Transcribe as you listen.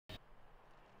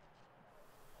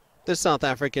The South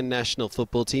African national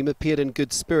football team appeared in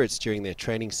good spirits during their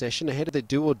training session ahead of the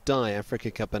do-or-die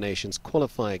Africa Cup of Nations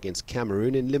qualifier against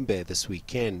Cameroon in Limbe this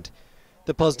weekend.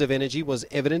 The positive energy was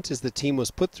evident as the team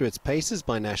was put through its paces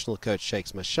by national coach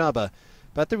Mashaba,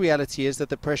 but the reality is that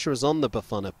the pressure is on the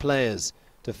Bafana players.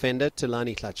 Defender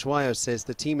Tulani Tlachwayo says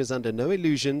the team is under no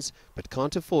illusions but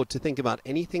can't afford to think about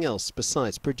anything else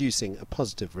besides producing a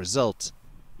positive result.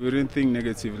 We didn't think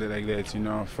negatively like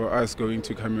that, For us going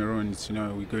to Cameroon,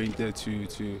 we're going there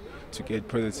to get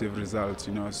positive results,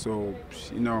 So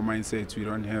in our mindset, we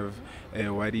don't have a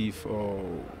what if or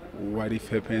what if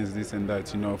happens this and that,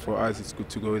 For us, it's good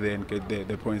to go there and get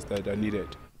the points that are needed.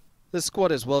 The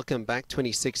squad has welcomed back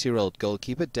 26-year-old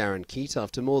goalkeeper Keet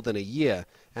after more than a year,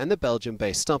 and the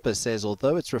Belgium-based stopper says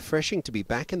although it's refreshing to be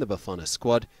back in the Bafana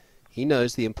squad, he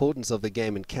knows the importance of the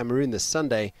game in Cameroon this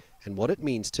Sunday and what it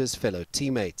means to his fellow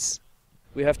teammates.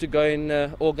 We have to go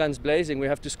in all guns blazing. We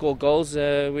have to score goals.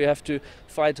 We have to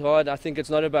fight hard. I think it's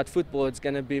not about football. It's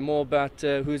going to be more about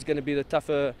who's going to be the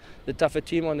tougher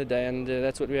team on the day, and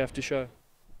that's what we have to show.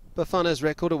 Bafana's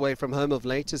record away from home of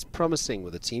late is promising,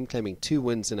 with the team claiming 2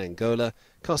 wins in Angola,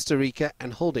 Costa Rica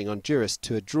and holding Honduras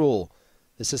to a draw.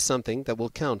 This is something that will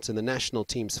count in the national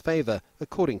team's favour,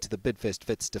 according to the Bidvest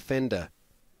Wits defender.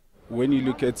 When you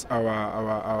look at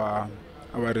our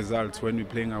results when we're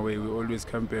playing away, we always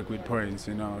come back with points,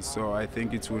 So I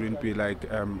think it wouldn't be like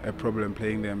a problem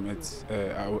playing them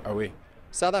away.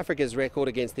 South Africa's record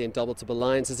against the Indomitable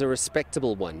Lions is a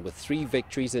respectable one, with 3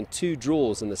 victories and 2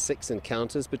 draws in the 6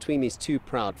 encounters between these two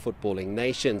proud footballing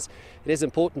nations. It is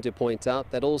important to point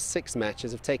out that all 6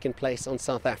 matches have taken place on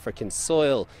South African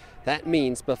soil. That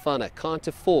means Bafana can't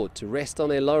afford to rest on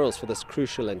their laurels for this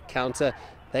crucial encounter.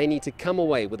 They need to come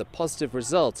away with a positive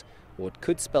result, or it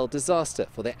could spell disaster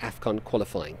for their AFCON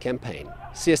qualifying campaign.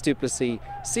 CS Du Plessis,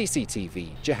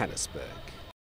 CCTV, Johannesburg.